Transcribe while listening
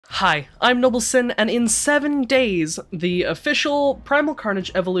Hi, I'm NobleSinn, and in 7 days, the official Primal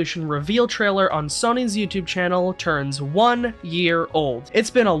Carnage Evolution reveal trailer on Sony's YouTube channel turns 1 year old.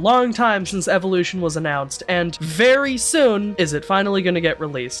 It's been a long time since Evolution was announced, and very soon is it finally going to get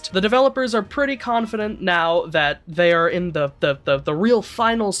released. The developers are pretty confident now that they are in the real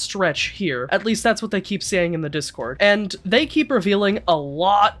final stretch here. At least that's what they keep saying in the Discord. And they keep revealing a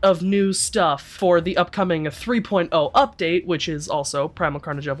lot of new stuff for the upcoming 3.0 update, which is also Primal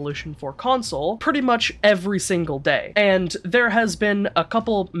Carnage Evolution for console, pretty much every single day. And there has been a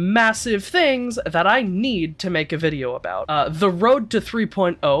couple massive things that I need to make a video about. The Road to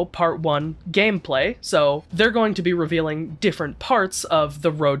 3.0 Part 1 gameplay, so they're going to be revealing different parts of the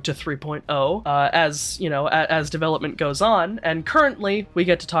Road to 3.0 as, you know, as development goes on, and currently we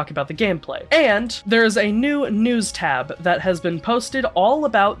get to talk about the gameplay. And there's a new news tab that has been posted all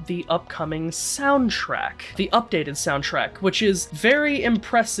about the upcoming soundtrack, the updated soundtrack, which is very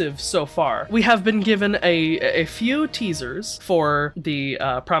impressive so far. We have been given a few teasers for the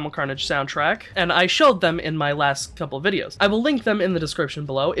Primal Carnage soundtrack, and I showed them in my last couple of videos. I will link them in the description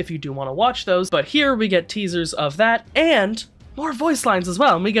below if you do want to watch those, but here we get teasers of that and more voice lines as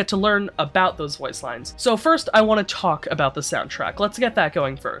well, and we get to learn about those voice lines. So first, I want to talk about the soundtrack. Let's get that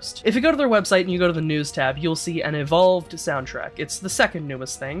going first. If you go to their website and you go to the news tab, you'll see an evolved soundtrack. It's the second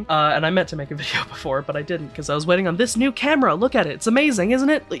newest thing, and I meant to make a video before, but I didn't because I was waiting on this new camera. Look at it. It's amazing, isn't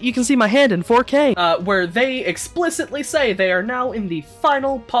it? You can see my hand in 4K, where they explicitly say they are now in the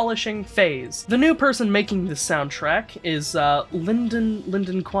final polishing phase. The new person making this soundtrack is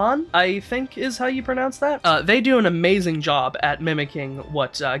Lyndon Kwan, I think is how you pronounce that. They do an amazing job at mimicking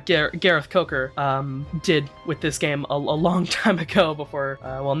what Gareth Coker did with this game a long time ago before,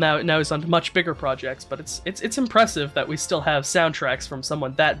 well, now he's on much bigger projects, but it's impressive that we still have soundtracks from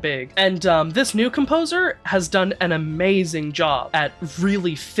someone that big. And this new composer has done an amazing job at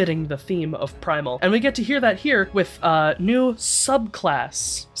really fitting the theme of Primal, and we get to hear that here with new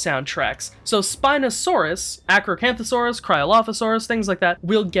subclass soundtracks. So Spinosaurus, Acrocanthosaurus, Cryolophosaurus, things like that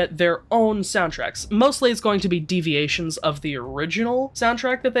will get their own soundtracks. Mostly it's going to be deviations of the original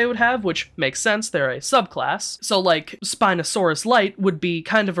soundtrack that they would have, which makes sense, they're a subclass. So like Spinosaurus Lite would be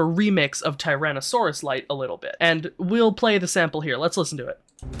kind of a remix of Tyrannosaurus Lite a little bit. And we'll play the sample here. Let's listen to it.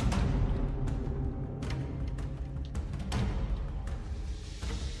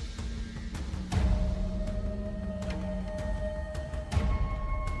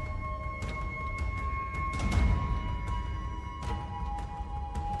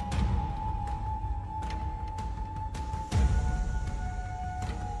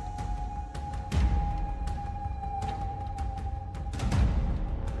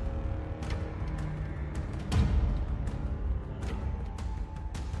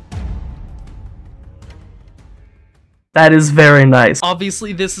 That is very nice.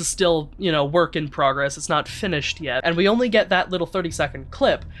 Obviously, this is still, you know, work in progress. It's not finished yet, and we only get that little 30-second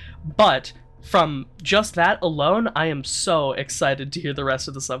clip, but from just that alone, I am so excited to hear the rest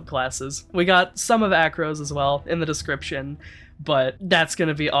of the subclasses. We got some of Acros as well in the description, but that's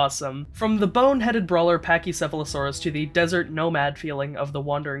gonna be awesome. From the bone-headed brawler Pachycephalosaurus to the desert nomad feeling of the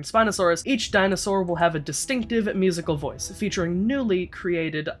wandering Spinosaurus, each dinosaur will have a distinctive musical voice, featuring newly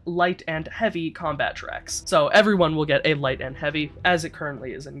created light and heavy combat tracks. So everyone will get a light and heavy, as it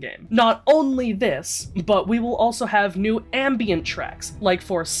currently is in-game. Not only this, but we will also have new ambient tracks, like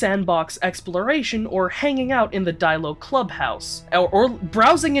for sandbox exploration or hanging out in the Dilo clubhouse, or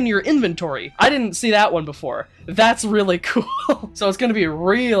browsing in your inventory. I didn't see that one before. That's really cool. So it's going to be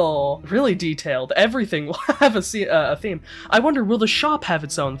really detailed. Everything will have a theme. I wonder, will the shop have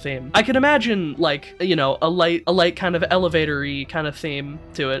its own theme? I could imagine, like, you know, a light kind of elevator-y kind of theme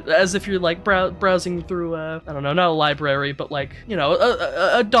to it, as if you're like browsing through I don't know, not a library, but like, you know,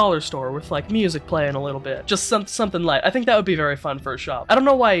 a dollar store with like music playing a little bit. Just something light. I think that would be very fun for a shop. I don't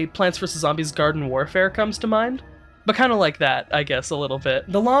know why Plants vs. Zombies Garden Warfare comes to mind, but kind of like that, I guess, a little bit.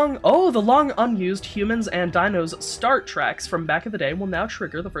 The long unused humans and dinos start tracks from back in the day will now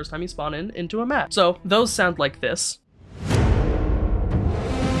trigger the first time you spawn into a map. So those sound like this.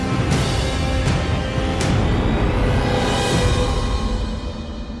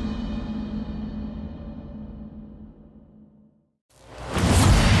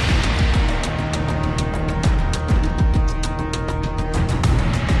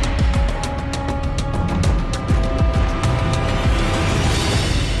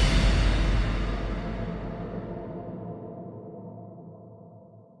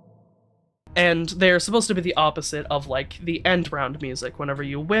 And they're supposed to be the opposite of, like, the end round music, whenever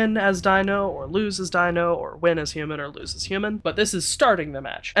you win as Dino, or lose as Dino, or win as human, or lose as human. But this is starting the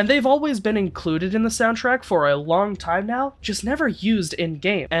match. And they've always been included in the soundtrack for a long time now, just never used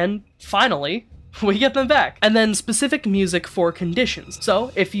in-game. And finally, we get them back. And then specific music for conditions.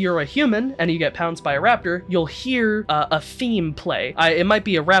 So if you're a human and you get pounced by a raptor, you'll hear a theme play. It might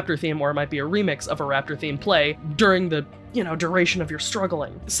be a raptor theme, or it might be a remix of a raptor theme play during the, you know, duration of your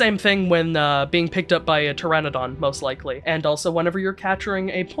struggling. Same thing when being picked up by a pteranodon, most likely. And also whenever you're capturing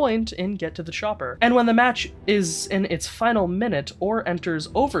a point in Get to the Chopper. And when the match is in its final minute or enters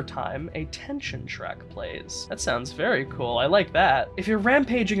overtime, a tension track plays. That sounds very cool, I like that. If you're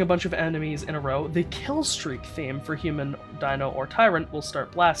rampaging a bunch of enemies in a row, the kill streak theme for human, dino, or tyrant will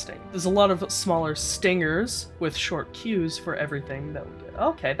start blasting. There's a lot of smaller stingers with short cues for everything that we get.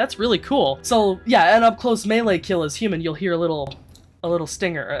 Okay, that's really cool. So yeah, an up-close melee kill as human, you'll hear a little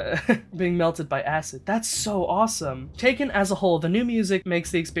stinger being melted by acid. That's so awesome. Taken as a whole, the new music makes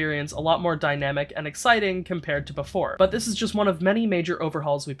the experience a lot more dynamic and exciting compared to before, but this is just one of many major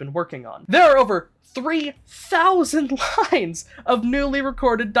overhauls we've been working on. There are over 3,000 lines of newly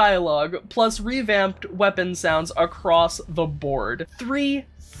recorded dialogue, plus revamped weapon sounds across the board.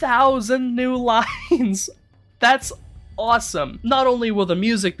 3,000 new lines! That's awesome. Not only will the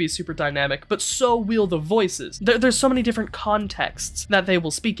music be super dynamic, but so will the voices. There's so many different contexts that they will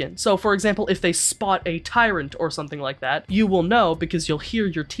speak in. So for example, if they spot a tyrant or something like that, you will know because you'll hear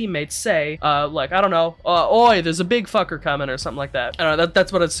your teammates say, like, I don't know, oi, there's a big fucker coming or something like that. I don't know,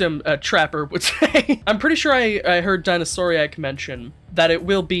 that's what I assume a trapper would say. I'm pretty sure I heard Dinosauriac mention that it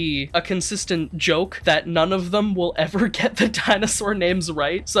will be a consistent joke that none of them will ever get the dinosaur names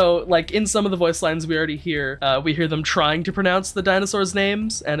right. So, like, in some of the voice lines we already hear, we hear them trying to pronounce the dinosaurs'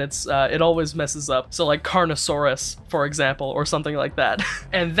 names, and it always messes up. So, like, Carnosaurus, for example, or something like that.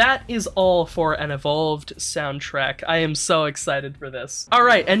 And that is all for an evolved soundtrack. I am so excited for this.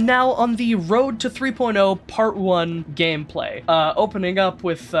 Alright, and now on the Road to 3.0 Part 1 gameplay. Opening up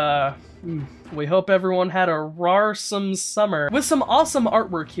with, we hope everyone had a rarsome summer, with some awesome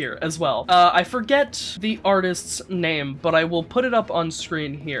artwork here as well. I forget the artist's name, but I will put it up on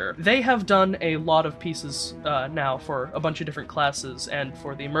screen here. They have done a lot of pieces now for a bunch of different classes and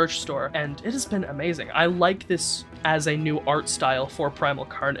for the merch store, and it has been amazing. I like this as a new art style for Primal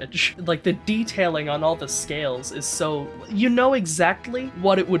Carnage. Like, the detailing on all the scales is so... you know exactly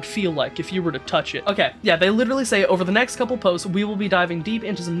what it would feel like if you were to touch it. Okay, yeah, they literally say, over the next couple posts, we will be diving deep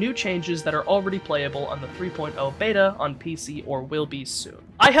into some new changes that are already playable on the 3.0 beta on PC or will be soon.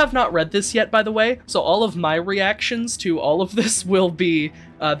 I have not read this yet, by the way, so all of my reactions to all of this will be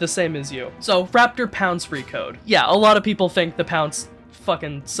the same as you. So, Raptor Pounce Recode. Yeah, a lot of people think the Pounce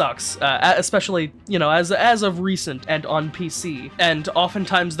fucking sucks, especially, you know, as of recent and on PC. And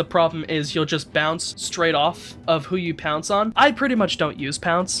oftentimes the problem is you'll just bounce straight off of who you pounce on. I pretty much don't use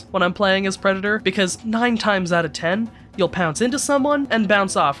Pounce when I'm playing as Predator, because 9 times out of 10, you'll pounce into someone and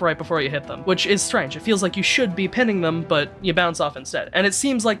bounce off right before you hit them, which is strange. It feels like you should be pinning them, but you bounce off instead. And it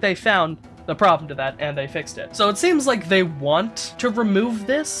seems like they found the problem to that, and they fixed it. So it seems like they want to remove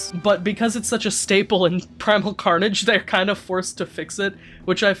this, but because it's such a staple in Primal Carnage, they're kind of forced to fix it,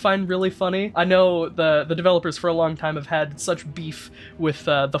 which I find really funny. I know the developers for a long time have had such beef with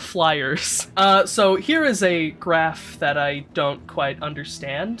the flyers. So here is a graph that I don't quite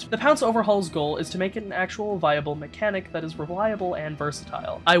understand. The Pounce Overhaul's goal is to make it an actual viable mechanic that is reliable and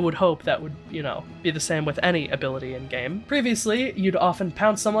versatile. I would hope that would, you know, be the same with any ability in game. Previously, you'd often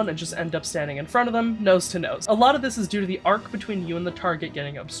pounce someone and just end up standing in front of them, nose to nose. A lot of this is due to the arc between you and the target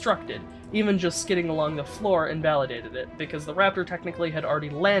getting obstructed. Even just skidding along the floor invalidated it, because the raptor technically had already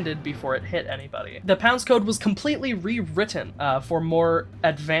landed before it hit anybody. The Pounce code was completely rewritten for more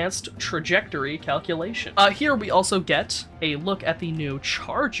advanced trajectory calculation. Here we also get a look at the new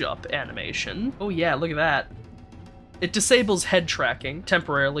charge up animation. Oh yeah, look at that. It disables head tracking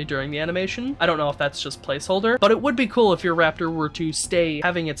temporarily during the animation. I don't know if that's just placeholder, but it would be cool if your raptor were to stay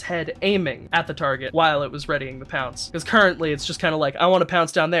having its head aiming at the target while it was readying the pounce. Because currently it's just kind of like, I want to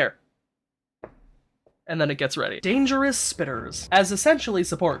pounce down there, and then it gets ready. Dangerous Spitters. As essentially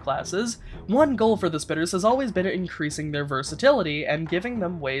support classes, one goal for the Spitters has always been increasing their versatility and giving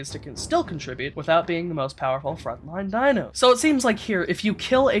them ways to still contribute without being the most powerful frontline dino. So it seems like here, if you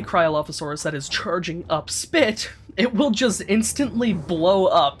kill a Cryolophosaurus that is charging up spit, it will just instantly blow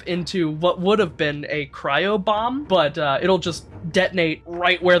up into what would have been a cryo bomb, but it'll just detonate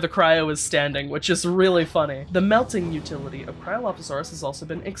right where the cryo is standing, which is really funny. The melting utility of Cryolophosaurus has also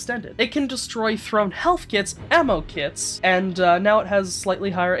been extended. It can destroy thrown health kits, ammo kits, and now it has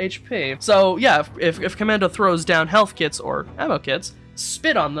slightly higher HP. So yeah, if Commando throws down health kits or ammo kits,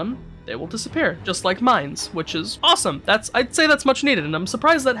 spit on them, they will disappear, just like mines, which is awesome. I'd say that's much needed, and I'm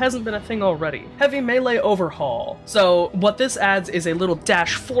surprised that hasn't been a thing already. Heavy melee overhaul. So what this adds is a little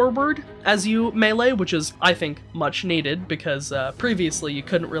dash forward as you melee, which is, I think, much needed, because previously you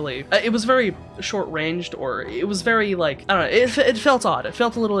couldn't really, it was very short-ranged, or it was very, like, I don't know, it felt odd, it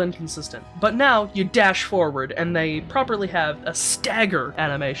felt a little inconsistent. But now you dash forward, and they properly have a stagger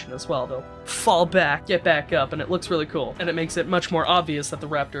animation as well. They'll fall back, get back up, and it looks really cool. And it makes it much more obvious that the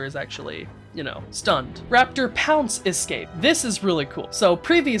raptor is actually, you know, stunned. Raptor pounce escape. This is really cool. So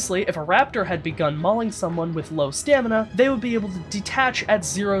previously, if a raptor had begun mauling someone with low stamina, they would be able to detach at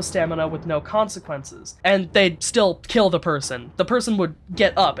 0 stamina with no consequences, and they'd still kill the person. The person would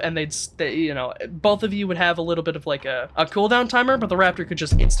get up, and you know, both of you would have a little bit of like a cooldown timer, but the raptor could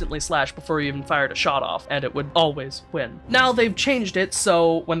just instantly slash before you even fired a shot off, and it would always win. Now they've changed it,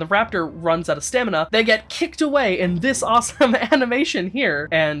 so when the raptor runs out of stamina, they get kicked away in this awesome animation here,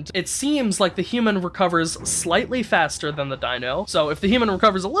 and it seems like the human recovers slightly faster than the dino. So if the human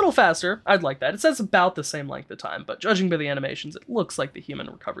recovers a little faster, I'd like that. It says about the same length of time, but judging by the animations, it looks like the human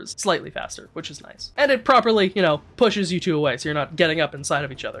recovers slightly faster, which is nice. And it properly, you know, pushes you two away, so you're not getting up inside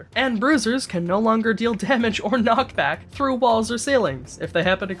of each other. And bruisers can no longer deal damage or knockback through walls or ceilings if they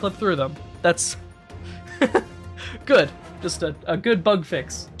happen to clip through them. That's good. Just a good bug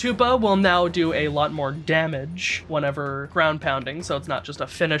fix. Tupa will now do a lot more damage whenever ground pounding, so it's not just a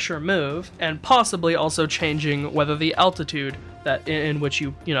finisher move, and possibly also changing whether the altitude that in which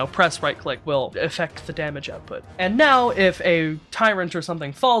you know, press right click will affect the damage output. And now if a tyrant or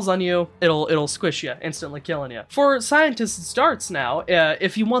something falls on you, it'll squish you, instantly killing you. For scientists' darts now,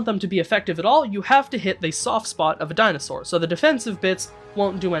 if you want them to be effective at all, you have to hit the soft spot of a dinosaur, so the defensive bits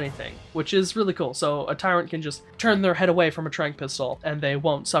won't do anything, which is really cool. So a tyrant can just turn their head away from a tranq pistol and they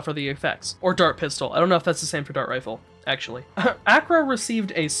won't suffer the effects. Or dart pistol. I don't know if that's the same for dart rifle, actually. Acro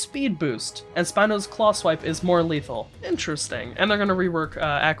received a speed boost, and Spino's claw swipe is more lethal. Interesting. And they're gonna rework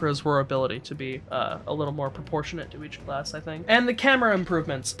Acro's roar ability to be a little more proportionate to each class, I think. And the camera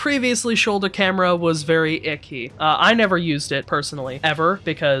improvements. Previously, shoulder camera was very icky. I never used it personally, ever,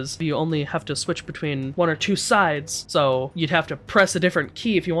 because you only have to switch between 1 or 2 sides, so you'd have to press a different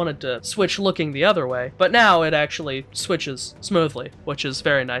key if you wanted to switch looking the other way. But now it actually switches smoothly, which is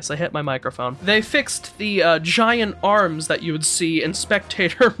very nice. I hit my microphone. They fixed the giant arms that you would see in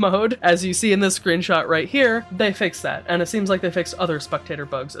spectator mode, as you see in this screenshot right here. They fixed that, and it seems like they fixed other spectator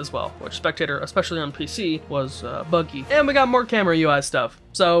bugs as well, which spectator, especially on PC, was buggy. And we got more camera UI stuff.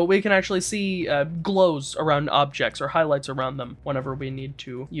 So we can actually see glows around objects or highlights around them whenever we need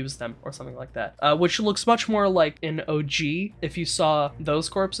to use them or something like that, which looks much more like in OG. If you saw those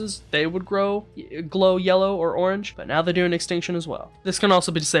corpses, they would glow yellow or orange, but now they're doing extinction as well. This can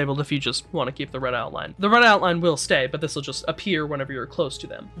also be disabled if you just want to keep the red outline. The red outline will stay, but this will just appear whenever you're close to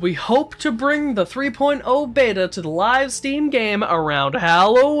them. We hope to bring the 3.0 beta to the live Steam game around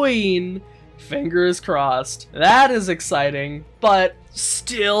Halloween. Fingers crossed. That is exciting, but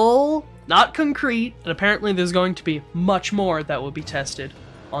still not concrete, and apparently there's going to be much more that will be tested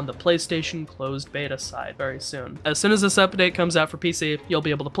on the PlayStation closed beta side very soon. As soon as this update comes out for PC, you'll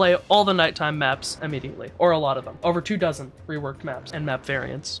be able to play all the nighttime maps immediately, or a lot of them. Over 24 reworked maps and map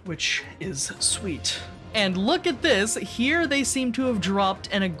variants, which is sweet. And look at this, here they seem to have dropped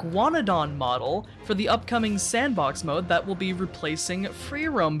an Iguanodon model for the upcoming sandbox mode that will be replacing free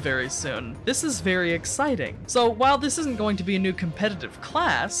roam very soon. This is very exciting. So while this isn't going to be a new competitive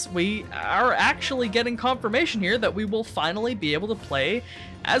class, we are actually getting confirmation here that we will finally be able to play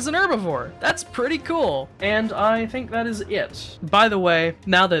as an herbivore. That's pretty cool. And I think that is it. By the way,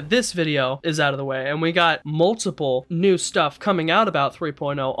 now that this video is out of the way and we got multiple new stuff coming out about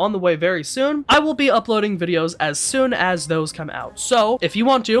 3.0 on the way very soon, I will be uploading videos as soon as those come out. So if you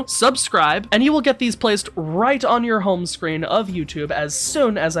want to, subscribe and you will get these placed right on your home screen of YouTube as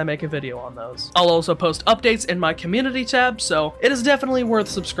soon as I make a video on those. I'll also post updates in my community tab, so it is definitely worth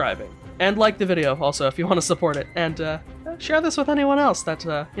subscribing. And like the video also if you want to support it, and share this with anyone else that,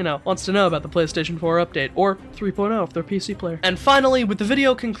 you know, wants to know about the PlayStation 4 update, or 3.0 if they're PC player. And finally, with the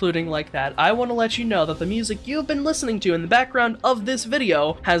video concluding like that, I want to let you know that the music you've been listening to in the background of this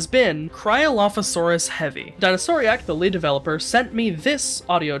video has been Cryolophosaurus Heavy. Dinosauriac, the lead developer, sent me this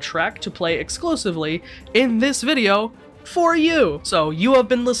audio track to play exclusively in this video for you. So you have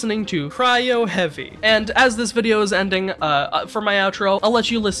been listening to Cryo Heavy. And as this video is ending, for my outro, I'll let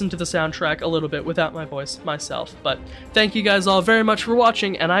you listen to the soundtrack a little bit without my voice myself. But thank you guys all very much for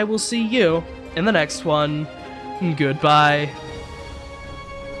watching, and I will see you in the next one. Goodbye.